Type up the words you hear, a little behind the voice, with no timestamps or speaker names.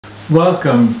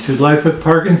Welcome to Life with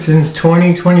Parkinson's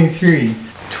 2023.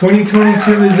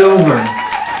 2022 is over.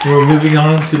 We're moving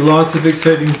on to lots of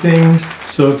exciting things.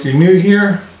 So if you're new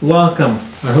here, welcome.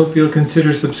 I hope you'll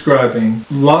consider subscribing.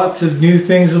 Lots of new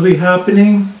things will be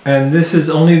happening, and this is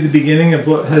only the beginning of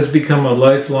what has become a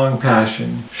lifelong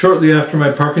passion. Shortly after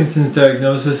my Parkinson's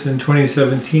diagnosis in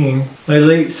 2017, my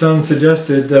late son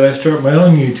suggested that I start my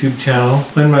own YouTube channel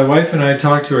when my wife and I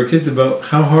talked to our kids about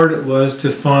how hard it was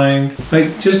to find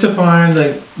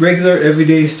regular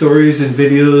everyday stories and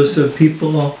videos of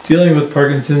people dealing with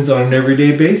Parkinson's on an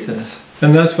everyday basis.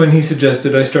 And that's when he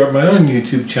suggested I start my own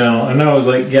YouTube channel, and I was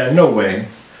like, yeah, no way.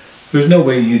 There's no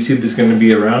way YouTube is going to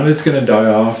be around. It's going to die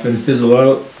off and fizzle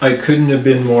out. I couldn't have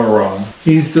been more wrong.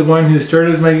 He's the one who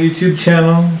started my YouTube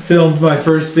channel, filmed my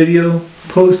first video,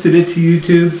 posted it to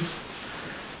YouTube,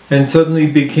 and suddenly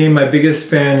became my biggest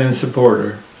fan and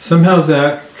supporter. Somehow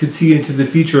Zach could see into the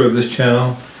future of this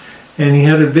channel, and he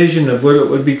had a vision of what it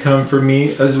would become for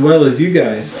me as well as you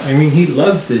guys. I mean, he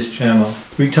loved this channel.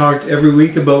 We talked every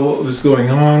week about what was going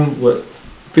on, what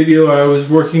video I was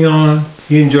working on.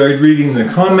 He enjoyed reading the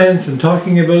comments and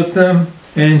talking about them,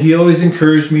 and he always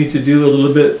encouraged me to do a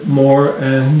little bit more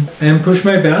and push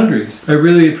my boundaries. I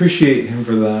really appreciate him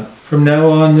for that. From now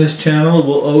on, this channel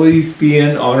will always be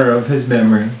in honor of his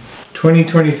memory.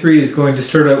 2023 is going to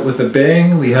start out with a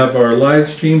bang. We have our live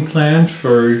stream planned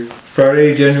for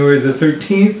Friday, January the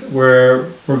 13th,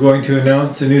 where we're going to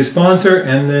announce a new sponsor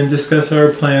and then discuss our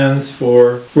plans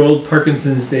for World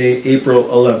Parkinson's Day, April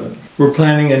 11th. We're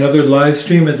planning another live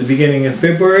stream at the beginning of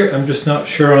February. I'm just not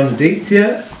sure on the dates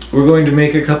yet. We're going to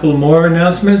make a couple more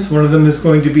announcements. One of them is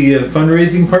going to be a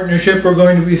fundraising partnership we're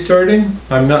going to be starting.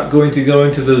 I'm not going to go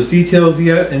into those details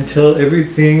yet until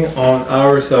everything on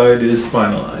our side is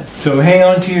finalized. So hang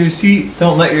on to your seat.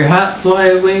 Don't let your hat fly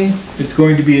away. It's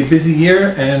going to be a busy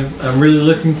year, and I'm really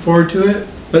looking forward to it.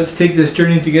 Let's take this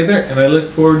journey together, and I look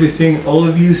forward to seeing all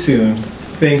of you soon.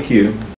 Thank you.